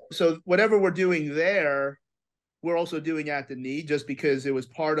 But so whatever we're doing there, we're also doing at the knee, just because it was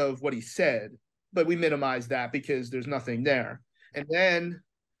part of what he said, but we minimize that because there's nothing there. And then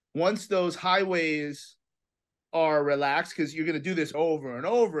once those highways are relaxed, because you're going to do this over and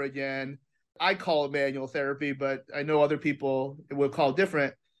over again, I call it manual therapy, but I know other people will call it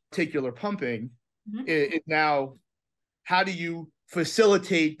different. Articular pumping is now, how do you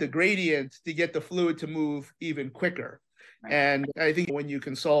facilitate the gradient to get the fluid to move even quicker? Right. And I think when you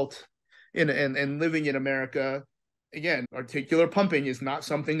consult and living in America, again, articular pumping is not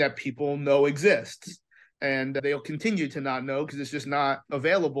something that people know exists. And they'll continue to not know because it's just not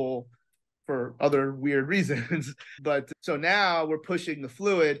available for other weird reasons. But so now we're pushing the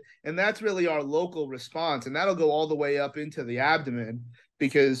fluid, and that's really our local response. And that'll go all the way up into the abdomen,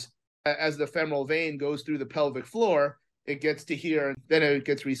 because as the femoral vein goes through the pelvic floor, it gets to here, and then it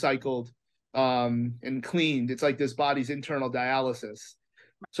gets recycled and cleaned. It's like this body's internal dialysis.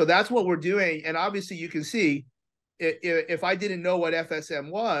 So that's what we're doing. And obviously you can see, if I didn't know what FSM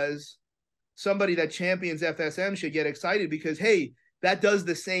was, somebody that champions FSM should get excited because, hey, that does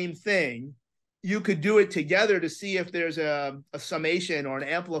the same thing. You could do it together to see if there's a summation or an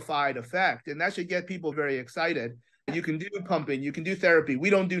amplified effect. And that should get people very excited. You can do pumping, you can do therapy. We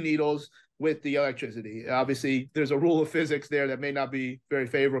don't do needles with the electricity. Obviously, there's a rule of physics there that may not be very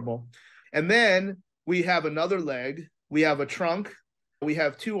favorable. And then we have another leg, we have a trunk, we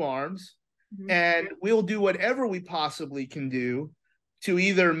have two arms, and we'll do whatever we possibly can do to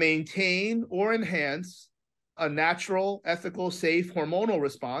either maintain or enhance a natural, ethical, safe hormonal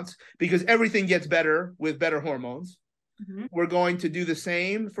response, because everything gets better with better hormones. We're going to do the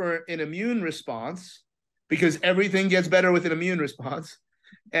same for an immune response, because everything gets better with an immune response.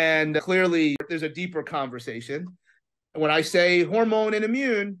 And clearly, there's a deeper conversation. When I say hormone and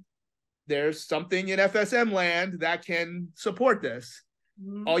immune, there's something in FSM land that can support this.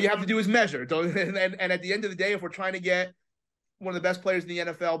 All you have to do is measure. And at the end of the day, if we're trying to get one of the best players in the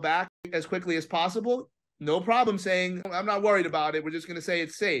NFL back as quickly as possible, no problem saying, I'm not worried about it. We're just going to say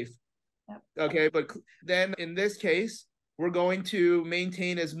it's safe. Yep. Okay. But then in this case, we're going to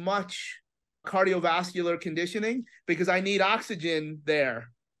maintain as much cardiovascular conditioning because I need oxygen there.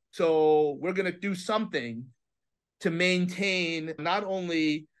 So we're going to do something to maintain not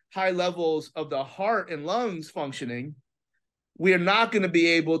only high levels of the heart and lungs functioning. We are not going to be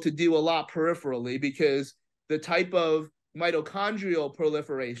able to do a lot peripherally because the type of mitochondrial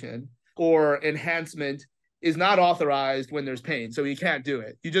proliferation or enhancement is not authorized when there's pain. So you can't do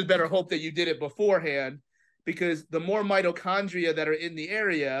it. You just better hope that you did it beforehand, because the more mitochondria that are in the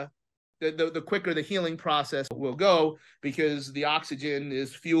area, the quicker the healing process will go, because the oxygen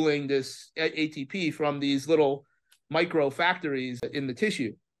is fueling this ATP from these little micro factories in the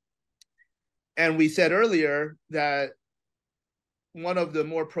tissue. And we said earlier that one of the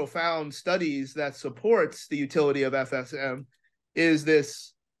more profound studies that supports the utility of FSM is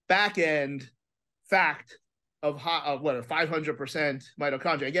this back end fact of 500%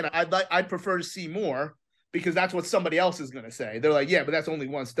 mitochondria. Again, I'd prefer to see more, because that's what somebody else is going to say. They're like, yeah, but that's only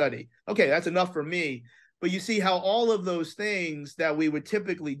one study. Okay, that's enough for me. But you see how all of those things that we would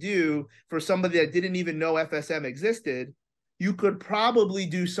typically do for somebody that didn't even know FSM existed, you could probably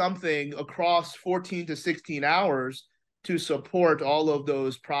do something across 14 to 16 hours to support all of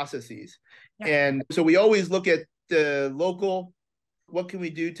those processes. Yeah. And so we always look at the local, what can we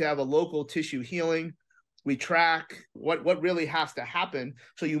do to have a local tissue healing? We track what really has to happen.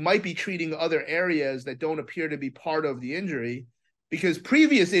 So you might be treating other areas that don't appear to be part of the injury, because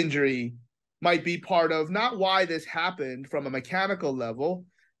previous injury might be part of not why this happened from a mechanical level,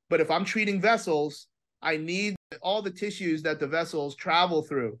 but if I'm treating vessels, I need all the tissues that the vessels travel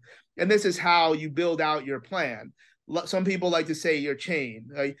through. And this is how you build out your plan. Some people like to say your chain,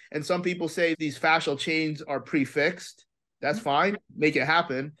 right? And some people say these fascial chains are prefixed. That's fine. Make it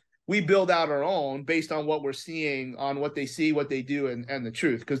happen. we build out our own based on what we're seeing, on what they see, what they do, and the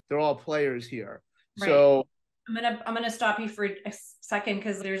truth, because they're all players here. Right. So I'm gonna stop you for a second,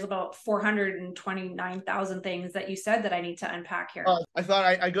 because there's about 429,000 things that you said that I need to unpack here. I thought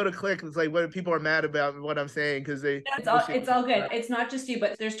I go to click, and it's like, what people are mad about what I'm saying, because it's all good. It's not just you,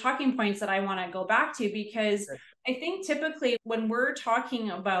 but there's talking points that I want to go back to, because I think typically when we're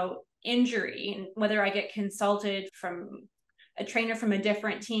talking about injury, and whether I get consulted from a trainer from a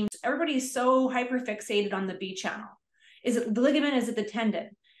different team, everybody's so hyper fixated on the B channel. Is it the ligament? Is it the tendon?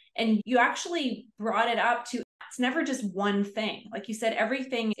 And you actually brought it up to, it's never just one thing. Like you said,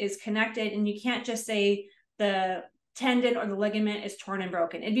 everything is connected, and you can't just say the tendon or the ligament is torn and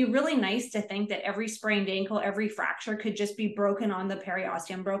broken. It'd be really nice to think that every sprained ankle, every fracture could just be broken on the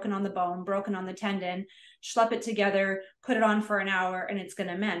periosteum, broken on the bone, broken on the tendon, schlep it together, put it on for an hour, and it's going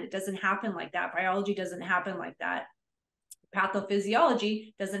to mend. It doesn't happen like that. Biology doesn't happen like that.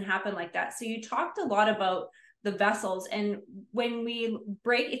 Pathophysiology doesn't happen like that. So you talked a lot about the vessels. And when we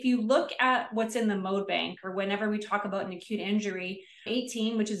break, if you look at what's in the mode bank, or whenever we talk about an acute injury,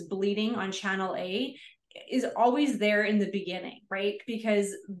 18, which is bleeding on channel A, is always there in the beginning, right?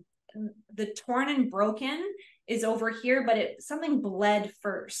 Because the torn and broken is over here, but something bled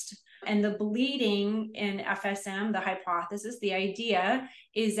first. And the bleeding in FSM, the hypothesis, the idea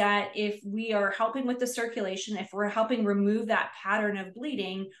is that if we are helping with the circulation, if we're helping remove that pattern of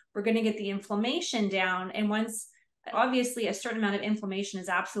bleeding, we're going to get the inflammation down. And once, obviously, a certain amount of inflammation is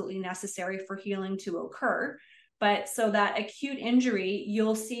absolutely necessary for healing to occur. But so that acute injury,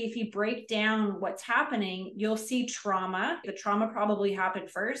 you'll see, if you break down what's happening, you'll see trauma. The trauma probably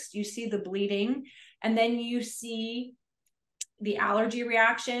happened first. You see the bleeding, and then you see the allergy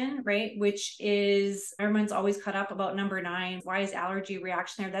reaction, right? Which is, everyone's always caught up about number 9. Why is allergy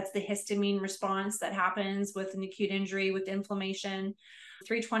reaction there? That's the histamine response that happens with an acute injury with inflammation.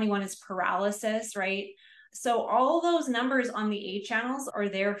 321 is paralysis, right? So all those numbers on the A channels are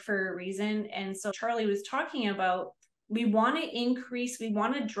there for a reason. And so Charlie was talking about, we want to increase, we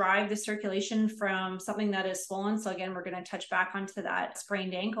want to drive the circulation from something that is swollen. So again, we're going to touch back onto that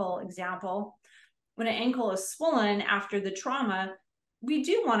sprained ankle example. When an ankle is swollen after the trauma, we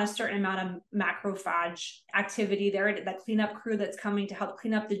do want a certain amount of macrophage activity there, that cleanup crew that's coming to help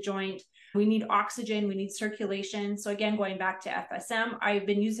clean up the joint. We need oxygen, we need circulation. So again, going back to FSM, I've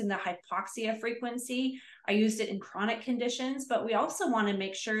been using the hypoxia frequency. I used it in chronic conditions, but we also want to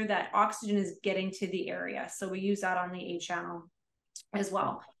make sure that oxygen is getting to the area. So we use that on the A channel as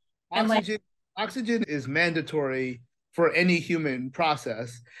well. Oxygen is mandatory for any human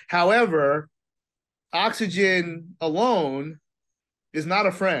process. However, oxygen alone is not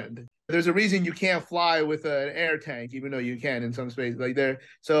a friend. There's a reason you can't fly with an air tank, even though you can in some spaces like there.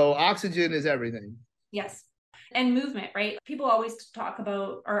 So oxygen is everything. Yes. And movement, right? People always talk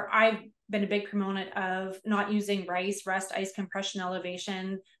about, or I've been a big proponent of not using RICE, rest, ice, compression,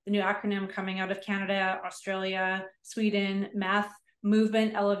 elevation, the new acronym coming out of Canada, Australia, Sweden, METH,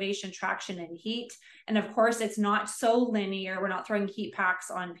 movement, elevation, traction, and heat. And of course, it's not so linear. We're not throwing heat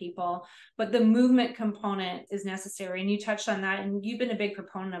packs on people, but the movement component is necessary. And you touched on that, and you've been a big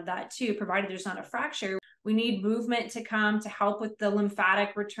proponent of that too, provided there's not a fracture. We need movement to come to help with the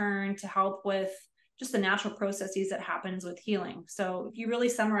lymphatic return, to help with just the natural processes that happens with healing. So you really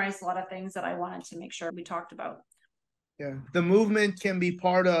summarized a lot of things that I wanted to make sure we talked about. Yeah, the movement can be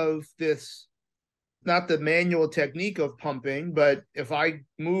part of this, not the manual technique of pumping, but if I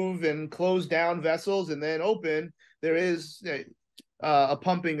move and close down vessels and then open, there is a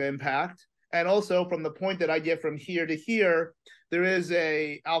pumping impact. And also from the point that I get from here to here, there is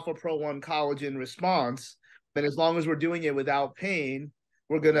a alpha pro 1 collagen response. And as long as we're doing it without pain,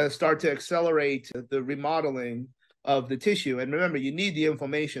 we're going to start to accelerate the remodeling of the tissue. And remember, you need the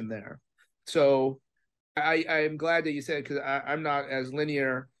inflammation there. So I am glad that you said, because I'm not as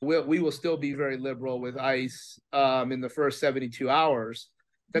linear. We will still be very liberal with ice in the first 72 hours.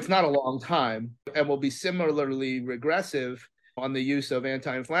 That's not a long time. And we'll be similarly regressive on the use of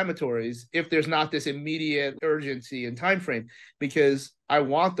anti-inflammatories if there's not this immediate urgency and time frame, because I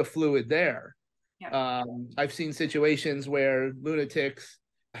want the fluid there. Yeah. I've seen situations where lunatics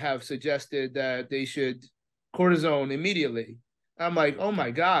have suggested that they should cortisone immediately. I'm like, oh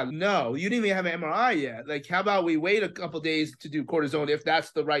my God, no, you didn't even have an MRI yet. Like, how about we wait a couple of days to do cortisone if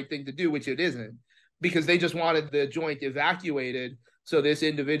that's the right thing to do, which it isn't, because they just wanted the joint evacuated so this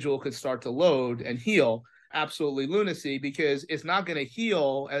individual could start to load and heal. Absolutely lunacy, because it's not going to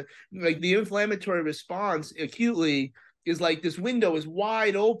heal. Like, the inflammatory response acutely is like this window is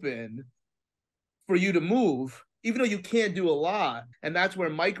wide open for you to move, even though you can't do a lot. And that's where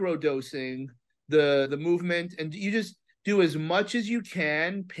microdosing the movement, and you just, do as much as you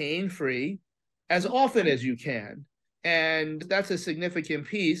can pain-free as often as you can. And that's a significant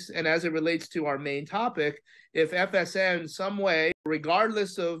piece. And as it relates to our main topic, if FSN some way,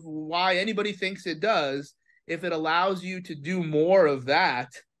 regardless of why anybody thinks it does, if it allows you to do more of that,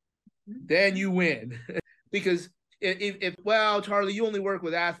 then you win. Because if well, Charlie, you only work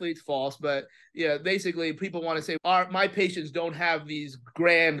with athletes, false, but yeah, basically people want to say, my patients don't have these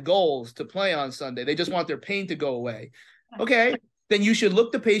grand goals to play on Sunday. They just want their pain to go away. Okay, then you should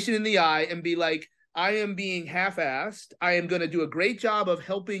look the patient in the eye and be like, I am being half-assed. I am going to do a great job of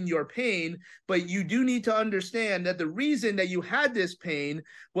helping your pain, but you do need to understand that the reason that you had this pain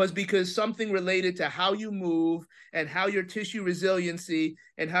was because something related to how you move and how your tissue resiliency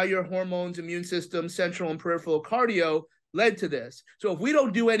and how your hormones, immune system, central and peripheral cardio led to this. So if we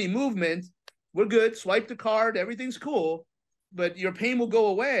don't do any movement, we're good. Swipe the card, everything's cool, but your pain will go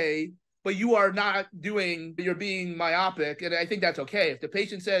away, but you are not doing, you're being myopic. And I think that's okay. If the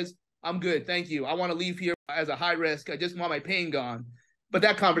patient says, I'm good, thank you, I want to leave here as a high risk, I just want my pain gone. But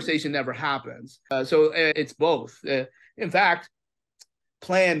that conversation never happens. So it's both. In fact,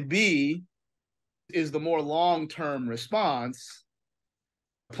 plan B is the more long-term response.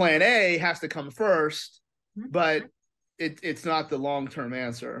 Plan A has to come first, but it's not the long-term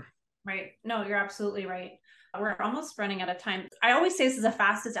answer. Right. No, you're absolutely right. We're almost running out of time. I always say this is the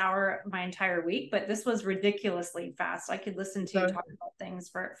fastest hour my entire week, but this was ridiculously fast. I could listen to you talk about things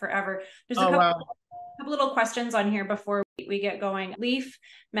for forever. There's a couple little questions on here before we get going. Leaf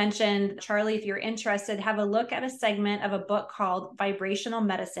mentioned, Charlie, if you're interested, have a look at a segment of a book called Vibrational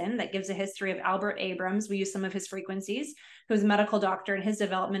Medicine that gives a history of Albert Abrams. We use some of his frequencies, who's a medical doctor, and his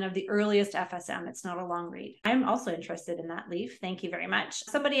development of the earliest FSM. It's not a long read. I'm also interested in that, Leaf. Thank you very much.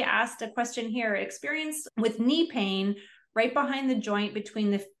 Somebody asked a question here, experience with knee pain right behind the joint between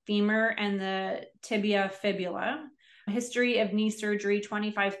the femur and the tibia fibula. History of knee surgery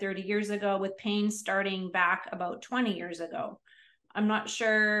 25, 30 years ago with pain starting back about 20 years ago. I'm not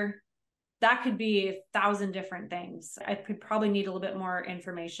sure. That could be 1,000 different things. I could probably need a little bit more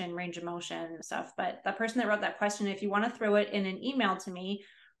information, range of motion stuff. But the person that wrote that question, if you want to throw it in an email to me,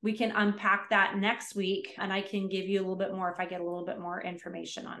 we can unpack that next week and I can give you a little bit more if I get a little bit more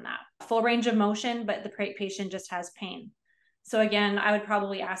information on that. Full range of motion, but the patient just has pain. So again, I would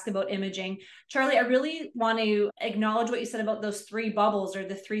probably ask about imaging. Charlie, I really want to acknowledge what you said about those 3 bubbles or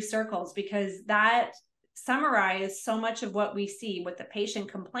the 3 circles, because that summarized so much of what we see, what the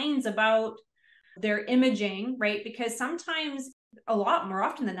patient complains about, their imaging, right? Because sometimes, a lot more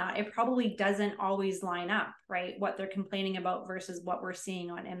often than not, it probably doesn't always line up, right? What they're complaining about versus what we're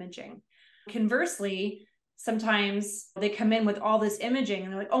seeing on imaging. Conversely, sometimes they come in with all this imaging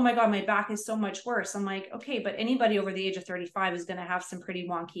and they're like, oh my God, my back is so much worse. I'm like, okay, but anybody over the age of 35 is going to have some pretty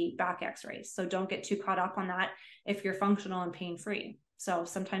wonky back x-rays. So don't get too caught up on that if you're functional and pain-free. So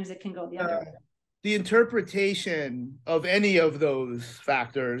sometimes it can go the other way. The interpretation of any of those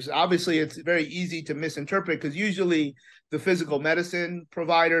factors, obviously it's very easy to misinterpret because usually the physical medicine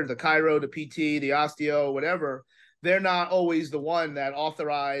provider, the chiro, the PT, the osteo, whatever, they're not always the one that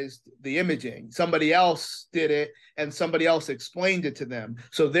authorized the imaging. Somebody else did it and somebody else explained it to them.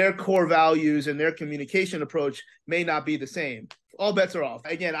 So their core values and their communication approach may not be the same. All bets are off.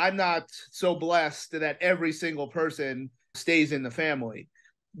 Again, I'm not so blessed that every single person stays in the family.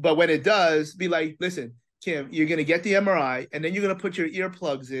 But when it does, be like, listen, Kim, you're going to get the MRI and then you're going to put your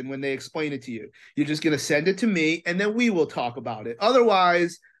earplugs in when they explain it to you. You're just going to send it to me and then we will talk about it.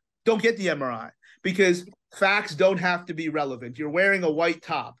 Otherwise, don't get the MRI. Because facts don't have to be relevant. You're wearing a white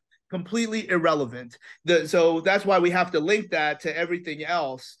top, completely irrelevant. So that's why we have to link that to everything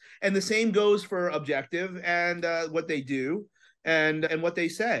else. And the same goes for objective and what they do and what they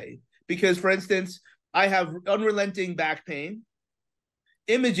say. Because, for instance, I have unrelenting back pain.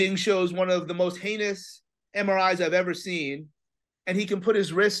 Imaging shows one of the most heinous MRIs I've ever seen, and he can put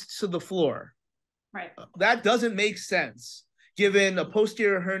his wrists to the floor. Right. That doesn't make sense, given a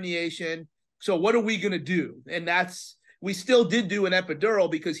posterior herniation. So what are we going to do? And we still did do an epidural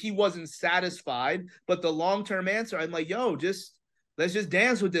because he wasn't satisfied. But the long-term answer, I'm like, let's just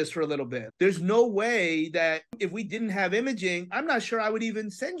dance with this for a little bit. There's no way that if we didn't have imaging, I'm not sure I would even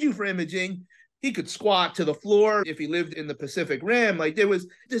send you for imaging. He could squat to the floor if he lived in the Pacific Rim. Like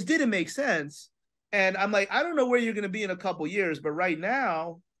this didn't make sense. And I'm like, I don't know where you're going to be in a couple years, but right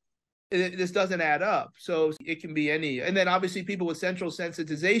now, this doesn't add up. So it can be any. And then obviously people with central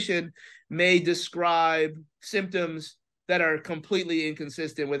sensitization may describe symptoms that are completely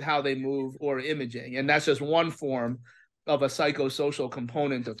inconsistent with how they move or imaging. And that's just one form of a psychosocial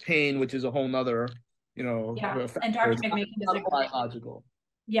component of pain, which is a whole nother, Yeah. And Dr. McMakin does biological.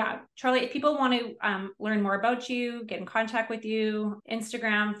 Yeah, Charlie, if people want to learn more about you, get in contact with you,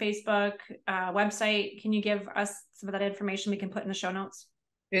 Instagram, Facebook, website, can you give us some of that information we can put in the show notes?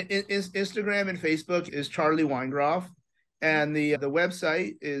 Instagram and Facebook is Charlie Weingroff, and the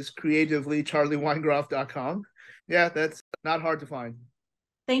website is creativelycharlieweingroff.com. Yeah, that's not hard to find.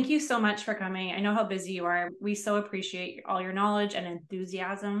 Thank you so much for coming. I know how busy you are. We so appreciate all your knowledge and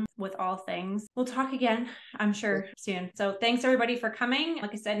enthusiasm with all things. We'll talk again, I'm sure, soon. So thanks everybody for coming.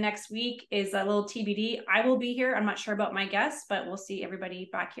 Like I said, next week is a little TBD. I will be here. I'm not sure about my guests, but we'll see everybody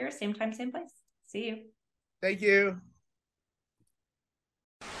back here. Same time, same place. See you. Thank you.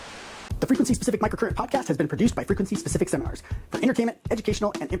 The Frequency Specific Microcurrent podcast has been produced by Frequency Specific Seminars for entertainment,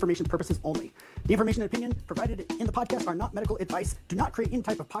 educational, and information purposes only. The information and opinion provided in the podcast are not medical advice, do not create any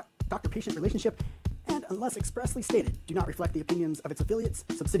type of doctor-patient relationship, and unless expressly stated, do not reflect the opinions of its affiliates,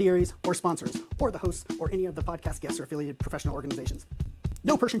 subsidiaries, or sponsors, or the hosts, or any of the podcast guests or affiliated professional organizations.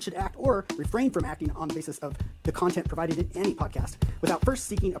 No person should act or refrain from acting on the basis of the content provided in any podcast without first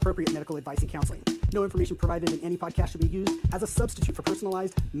seeking appropriate medical advice and counseling. No information provided in any podcast should be used as a substitute for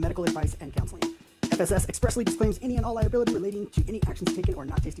personalized medical advice and counseling. FSS expressly disclaims any and all liability relating to any actions taken or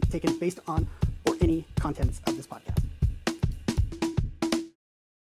not taken based on or any contents of this podcast.